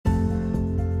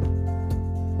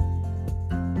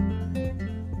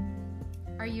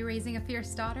a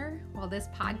fierce daughter? Well, this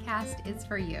podcast is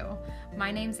for you.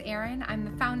 My name's Erin. I'm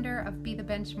the founder of Be the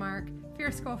Benchmark,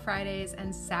 Fierce Girl Fridays,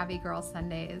 and Savvy Girl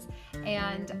Sundays.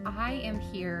 And I am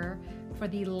here for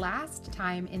the last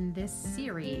time in this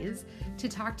series to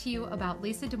talk to you about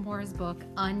Lisa Damour's book,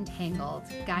 Untangled,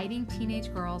 Guiding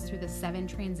Teenage Girls Through the 7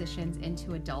 Transitions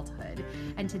into Adulthood.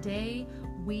 And today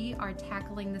we are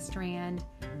tackling the strand,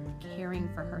 caring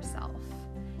for herself.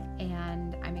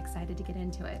 And I'm excited to get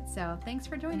into it. So thanks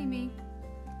for joining me.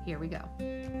 Here we go.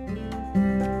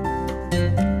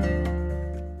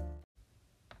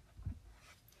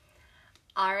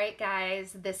 All right,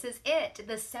 guys, this is it.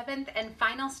 The 7th and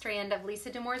final strand of Lisa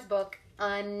Damour's book,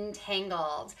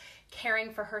 Untangled,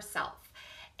 Caring for Herself.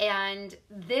 And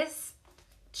this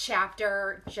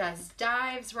chapter just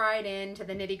dives right into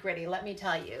the nitty-gritty, let me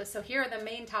tell you. So here are the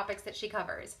main topics that she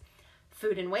covers: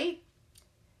 food and weight,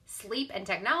 sleep and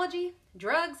technology,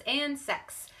 drugs and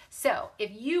sex. So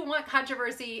if you want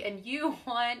controversy and you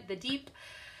want the deep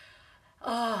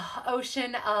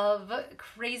ocean of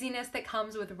craziness that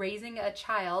comes with raising a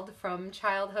child from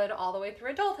childhood all the way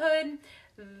through adulthood,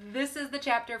 this is the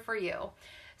chapter for you.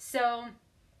 So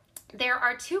there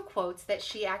are 2 quotes that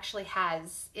she actually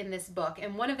has in this book,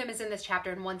 and one of them is in this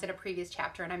chapter and one's in a previous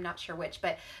chapter, and I'm not sure which,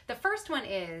 but the first one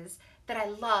is that I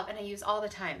love and I use all the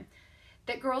time: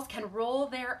 that girls can roll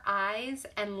their eyes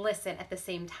and listen at the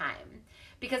same time.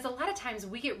 Because a lot of times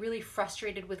we get really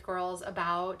frustrated with girls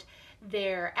about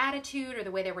their attitude or the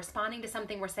way they're responding to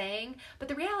something we're saying. But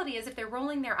the reality is, if they're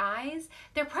rolling their eyes,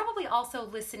 they're probably also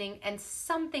listening and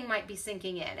something might be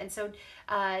sinking in. And so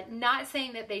not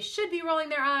saying that they should be rolling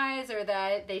their eyes or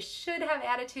that they should have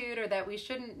attitude or that we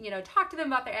shouldn't, talk to them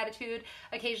about their attitude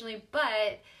occasionally,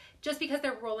 but just because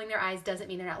they're rolling their eyes doesn't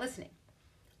mean they're not listening.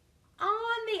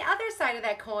 On the other side of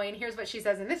that coin, here's what she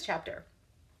says in this chapter: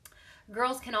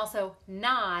 girls can also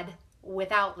nod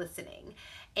without listening.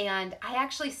 And I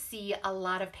actually see a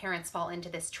lot of parents fall into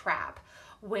this trap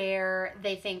where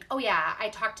they think, oh yeah, I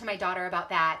talked to my daughter about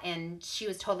that and she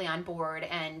was totally on board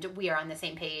and we are on the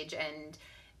same page and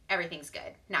everything's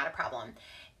good, not a problem.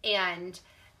 And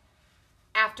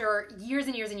after years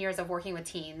and years and years of working with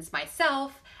teens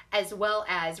myself, as well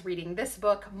as reading this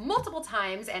book multiple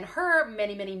times and her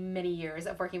many, many, many years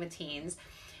of working with teens,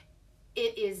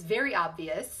 it is very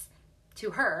obvious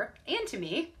to her and to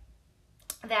me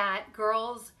that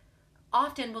girls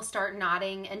often will start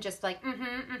nodding and just like,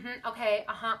 okay,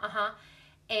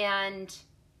 and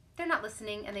they're not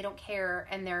listening and they don't care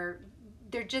and they're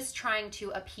just trying to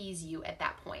appease you at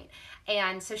that point.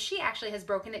 And so she actually has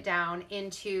broken it down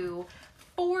into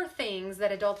 4 things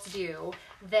that adults do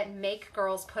that make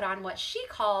girls put on what she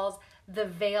calls the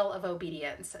veil of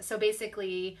obedience. So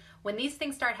basically, when these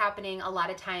things start happening, a lot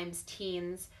of times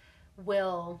teens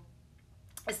will,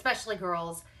 especially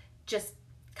girls, just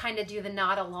kind of do the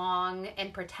nod along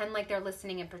and pretend like they're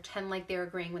listening and pretend like they're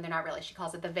agreeing when they're not really. She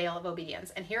calls it the veil of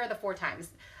obedience. And here are the 4 things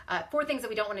that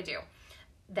we don't want to do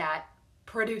that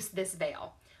produce this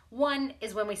veil. 1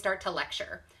 is when we start to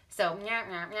lecture. So,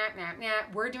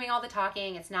 we're doing all the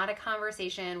talking. It's not a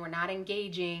conversation. We're not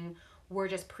engaging. We're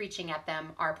just preaching at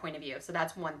them our point of view. So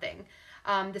that's 1 thing.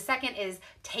 The second is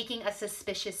taking a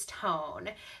suspicious tone.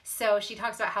 So she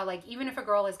talks about how, like, even if a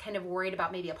girl is kind of worried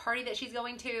about maybe a party that she's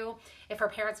going to, if her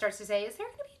parent starts to say, is there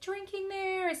going to be drinking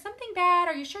there? Is something bad?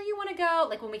 Are you sure you want to go?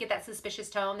 Like, when we get that suspicious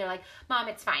tone, they're like, Mom,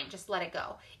 it's fine. Just let it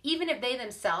go. Even if they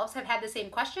themselves have had the same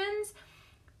questions,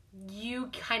 you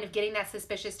kind of getting that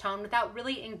suspicious tone without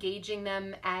really engaging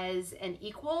them as an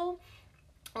equal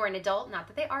or an adult. Not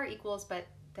that they are equals, but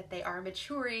that they are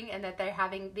maturing and that they're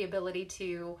having the ability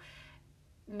to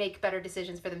make better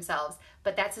decisions for themselves.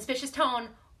 But that suspicious tone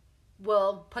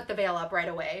will put the veil up right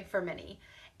away for many.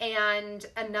 And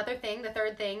another thing, the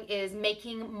 3rd thing, is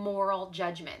making moral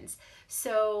judgments.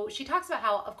 So she talks about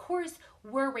how, of course,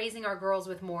 we're raising our girls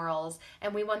with morals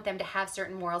and we want them to have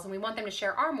certain morals and we want them to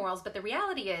share our morals. But the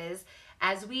reality is,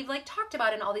 as we've talked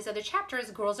about in all these other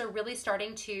chapters, girls are really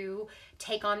starting to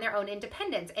take on their own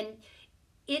independence. And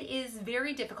it is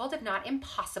very difficult, if not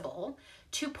impossible,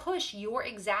 to push your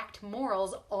exact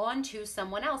morals onto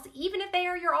someone else, even if they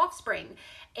are your offspring.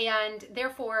 And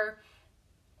therefore,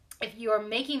 if you're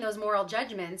making those moral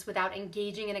judgments without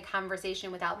engaging in a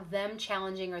conversation, without them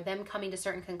challenging or them coming to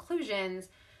certain conclusions,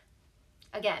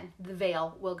 again, the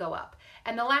veil will go up.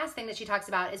 And the last thing that she talks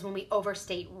about is when we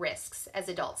overstate risks as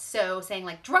adults. So saying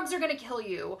like, drugs are going to kill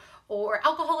you or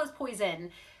alcohol is poison.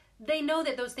 They know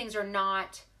that those things are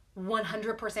not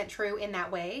 100% true in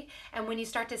that way. And when you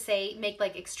start to make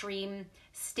like extreme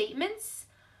statements,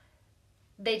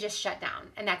 they just shut down,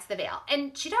 and that's the veil.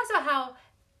 And she talks about how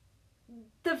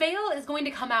the veil is going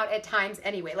to come out at times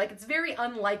anyway. Like, it's very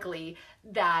unlikely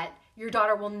that your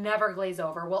daughter will never glaze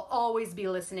over, will always be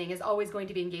listening, is always going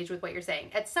to be engaged with what you're saying.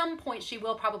 At some point, she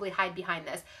will probably hide behind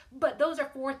this. But those are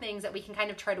 4 things that we can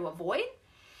kind of try to avoid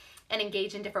and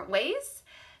engage in different ways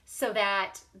so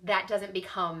that that doesn't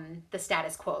become the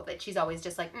status quo, that she's always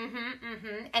just like,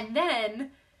 And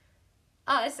then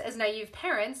us as naive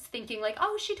parents thinking like,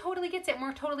 oh, she totally gets it and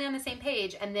we're totally on the same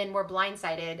page. And then we're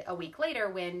blindsided a week later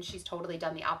when she's totally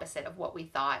done the opposite of what we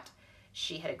thought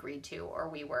she had agreed to or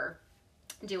we were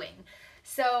doing.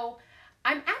 So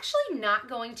I'm actually not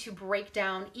going to break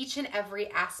down each and every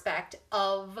aspect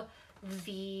of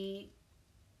the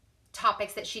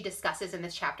topics that she discusses in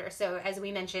this chapter. So as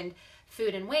we mentioned,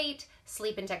 food and weight,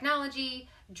 sleep and technology,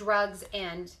 drugs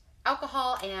and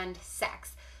alcohol, and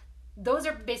sex. Those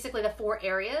are basically the 4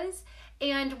 areas.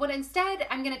 And what instead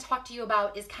I'm going to talk to you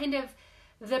about is kind of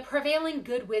the prevailing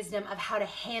good wisdom of how to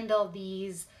handle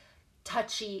these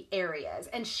touchy areas.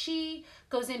 And she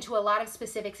goes into a lot of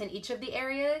specifics in each of the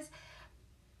areas,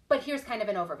 but here's kind of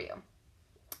an overview.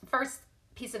 First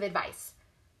piece of advice: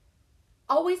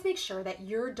 always make sure that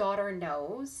your daughter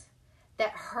knows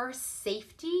that her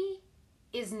safety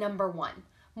is number 1,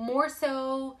 more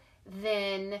so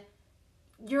than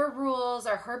your rules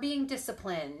or her being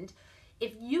disciplined.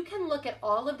 If you can look at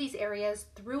all of these areas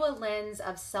through a lens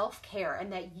of self-care,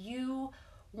 and that you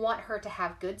want her to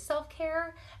have good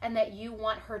self-care and that you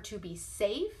want her to be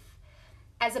safe,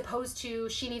 as opposed to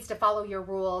she needs to follow your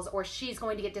rules or she's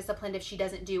going to get disciplined if she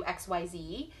doesn't do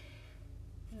XYZ,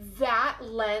 that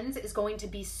lens is going to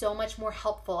be so much more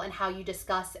helpful in how you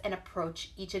discuss and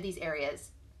approach each of these areas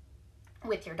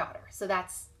with your daughter. So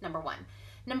that's number 1.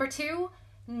 Number 2,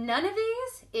 none of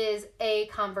these is a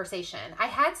conversation. I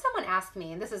had someone ask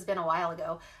me, and this has been a while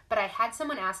ago, but I had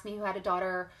someone ask me who had a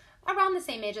daughter around the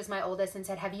same age as my oldest and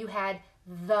said, have you had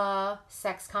the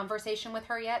sex conversation with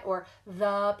her yet? Or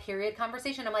the period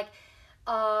conversation? I'm like,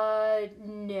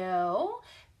 no,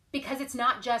 because it's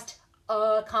not just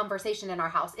a conversation in our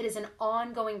house. It is an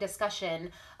ongoing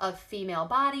discussion of female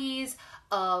bodies,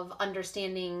 of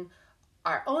understanding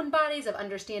our own bodies, of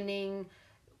understanding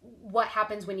what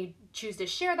happens when you choose to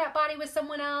share that body with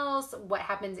someone else, what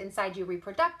happens inside you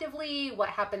reproductively, what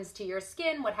happens to your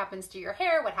skin, what happens to your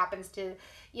hair, what happens to,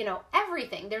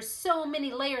 everything. There's so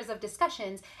many layers of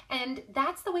discussions, and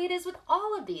that's the way it is with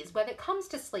all of these, whether it comes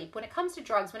to sleep, when it comes to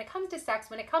drugs, when it comes to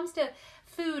sex, when it comes to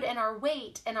food and our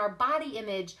weight and our body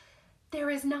image. There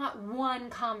is not one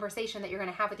conversation that you're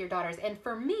going to have with your daughters. And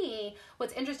for me,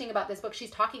 what's interesting about this book,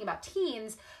 she's talking about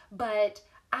teens, but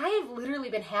I've literally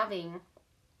been having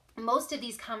most of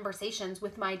these conversations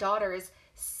with my daughters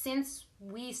since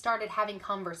we started having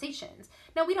conversations.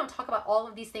 Now, we don't talk about all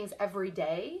of these things every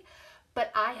day,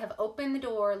 but I have opened the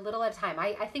door little at a time.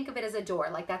 I think of it as a door,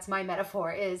 like that's my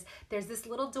metaphor, is there's this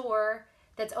little door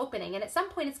that's opening, and at some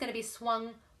point it's going to be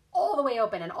swung all the way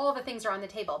open and all the things are on the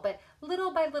table. But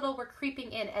little by little, we're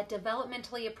creeping in at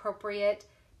developmentally appropriate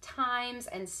times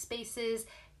and spaces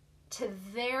to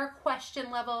their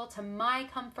question level, to my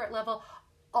comfort level,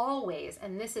 always,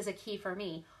 and this is a key for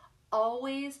me,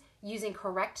 always using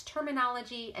correct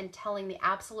terminology and telling the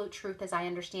absolute truth as I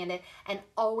understand it, and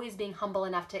always being humble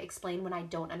enough to explain when I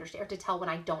don't understand, or to tell when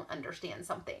I don't understand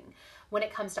something. When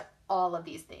it comes to all of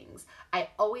these things, I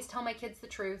always tell my kids the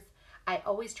truth. I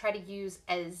always try to use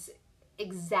as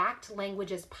exact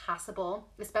language as possible,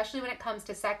 especially when it comes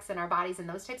to sex and our bodies and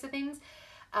those types of things.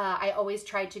 I always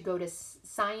try to go to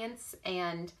science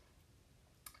and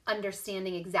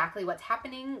understanding exactly what's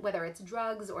happening, whether it's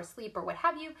drugs or sleep or what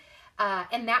have you.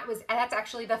 And that's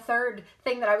actually the third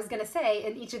thing that I was going to say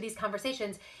in each of these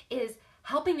conversations, is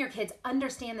helping your kids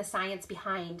understand the science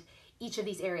behind each of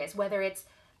these areas, whether it's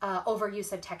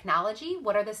overuse of technology.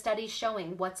 What are the studies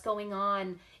showing? What's going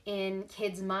on in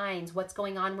kids' minds? What's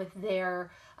going on with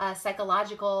their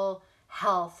psychological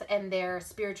health and their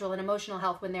spiritual and emotional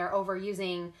health when they're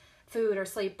overusing food or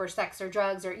sleep or sex or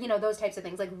drugs or, those types of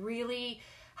things. Like really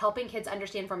helping kids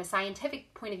understand from a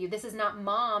scientific point of view. This is not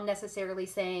mom necessarily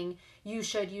saying you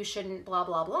should, you shouldn't, blah,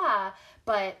 blah, blah.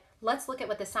 But let's look at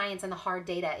what the science and the hard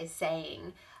data is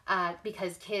saying,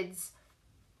 because kids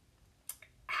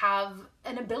have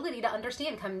an ability to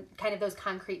understand kind of those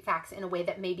concrete facts in a way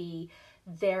that maybe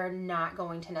they're not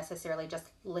going to necessarily just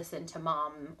listen to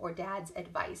mom or dad's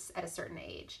advice at a certain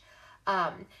age.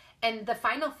 And the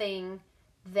final thing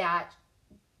that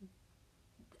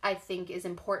I think is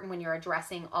important when you're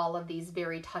addressing all of these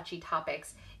very touchy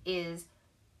topics is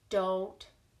don't,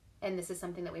 and this is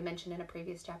something that we mentioned in a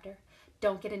previous chapter,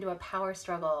 don't get into a power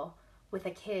struggle with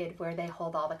a kid where they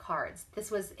hold all the cards.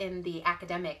 This was in the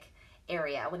academic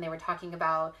area when they were talking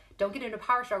about don't get into a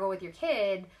power struggle with your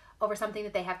kid over something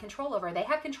that they have control over. They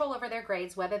have control over their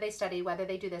grades, whether they study, whether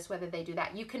they do this, whether they do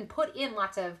that. You can put in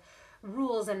lots of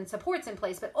rules and supports in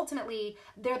place, but ultimately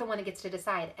they're the one that gets to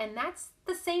decide. And that's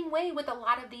the same way with a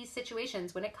lot of these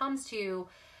situations when it comes to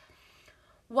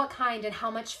what kind and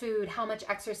how much food, how much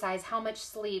exercise, how much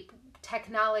sleep,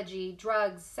 technology,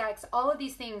 drugs, sex, all of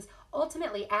these things.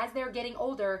 Ultimately, as they're getting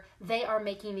older, they are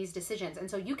making these decisions. And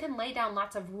so you can lay down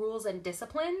lots of rules and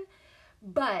discipline,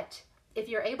 but if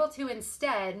you're able to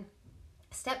instead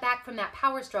step back from that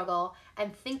power struggle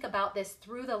and think about this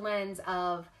through the lens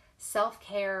of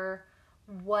self-care,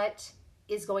 what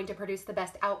is going to produce the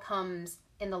best outcomes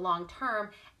in the long term,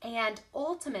 and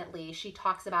ultimately she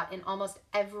talks about in almost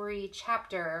every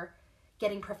chapter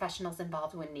getting professionals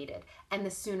involved when needed, and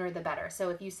the sooner the better. So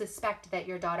if you suspect that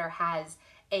your daughter has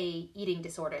a eating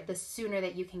disorder, the sooner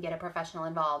that you can get a professional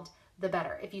involved, the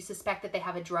better. If you suspect that they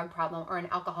have a drug problem or an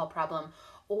alcohol problem,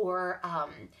 or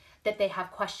that they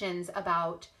have questions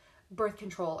about birth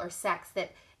control or sex,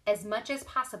 that as much as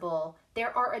possible,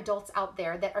 there are adults out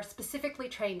there that are specifically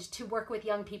trained to work with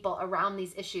young people around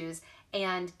these issues,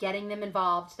 and getting them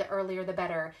involved, the earlier the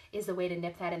better, is the way to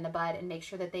nip that in the bud and make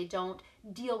sure that they don't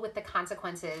deal with the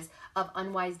consequences of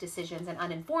unwise decisions and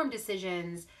uninformed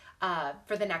decisions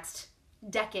for the next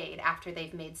decade after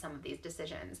they've made some of these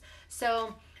decisions.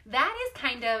 So that is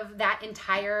kind of that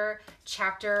entire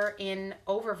chapter in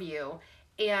overview.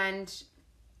 And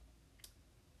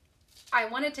I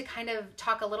wanted to kind of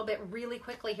talk a little bit really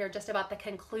quickly here just about the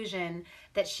conclusion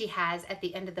that she has at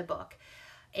the end of the book.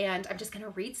 And I'm just going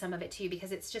to read some of it to you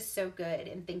because it's just so good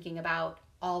in thinking about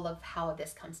all of how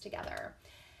this comes together.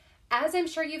 As I'm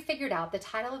sure you've figured out, the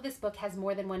title of this book has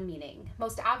more than one meaning.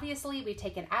 Most obviously, we've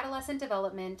taken adolescent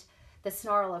development, the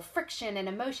snarl of friction and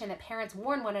emotion that parents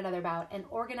warn one another about, and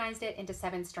organized it into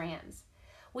 7 strands.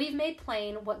 We've made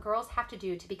plain what girls have to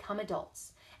do to become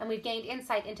adults, and we've gained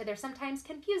insight into their sometimes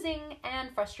confusing and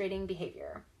frustrating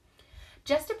behavior.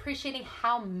 Just appreciating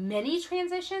how many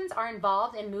transitions are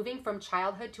involved in moving from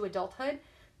childhood to adulthood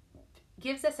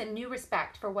gives us a new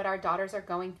respect for what our daughters are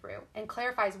going through and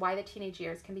clarifies why the teenage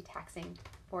years can be taxing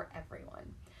for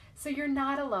everyone. So you're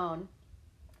not alone.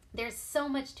 There's so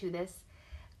much to this.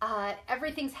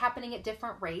 Everything's happening at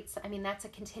different rates. I mean, that's a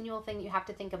continual thing you have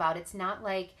to think about. It's not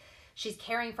like she's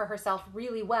caring for herself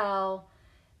really well,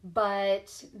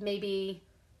 but maybe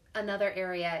another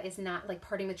area is not, like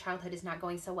parting with childhood is not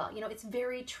going so well. You know, it's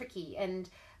very tricky, and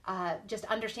just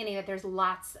understanding that there's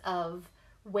lots of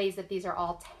ways that these are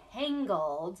all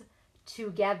tangled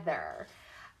together.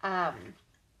 I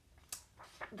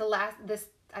love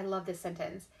this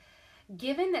sentence.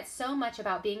 Given that so much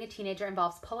about being a teenager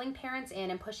involves pulling parents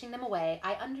in and pushing them away,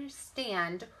 I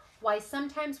understand why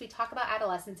sometimes we talk about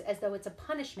adolescence as though it's a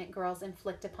punishment girls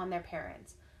inflict upon their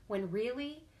parents, when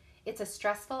really it's a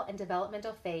stressful and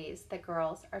developmental phase that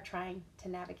girls are trying to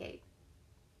navigate.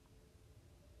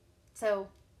 So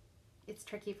it's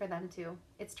tricky for them too.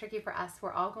 It's tricky for us.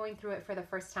 We're all going through it for the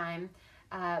first time.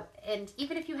 And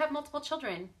even if you have multiple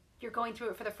children, you're going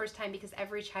through it for the first time because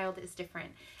every child is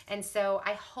different. And so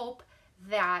I hope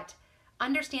that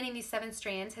understanding these 7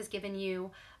 strands has given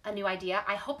you a new idea.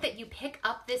 I hope that you pick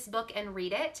up this book and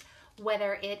read it,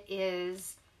 whether it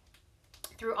is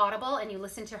through Audible and you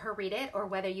listen to her read it, or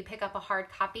whether you pick up a hard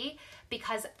copy,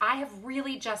 because I have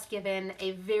really just given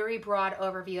a very broad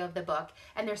overview of the book,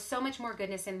 and there's so much more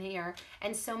goodness in here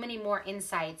and so many more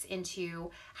insights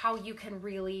into how you can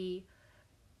really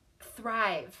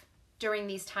thrive during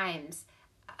these times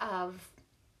of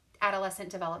adolescent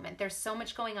development. There's so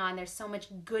much going on. There's so much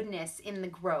goodness in the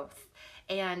growth.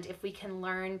 And if we can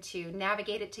learn to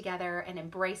navigate it together and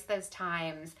embrace those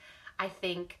times, I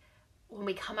think when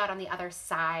we come out on the other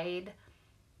side,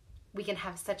 we can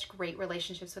have such great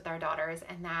relationships with our daughters.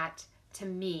 And that, to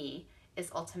me,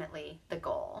 is ultimately the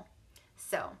goal.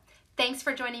 So thanks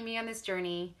for joining me on this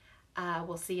journey.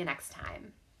 We'll see you next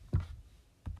time.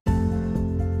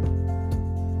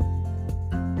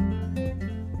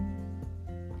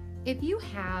 If you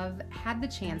have had the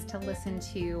chance to listen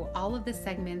to all of the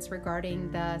segments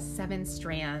regarding the 7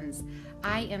 strands,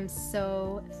 I am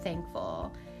so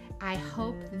thankful. I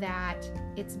hope that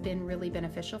it's been really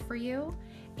beneficial for you,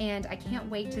 and I can't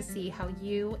wait to see how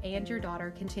you and your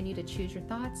daughter continue to choose your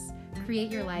thoughts,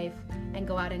 create your life, and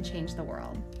go out and change the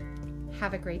world.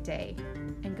 Have a great day,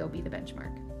 and go be the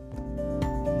benchmark.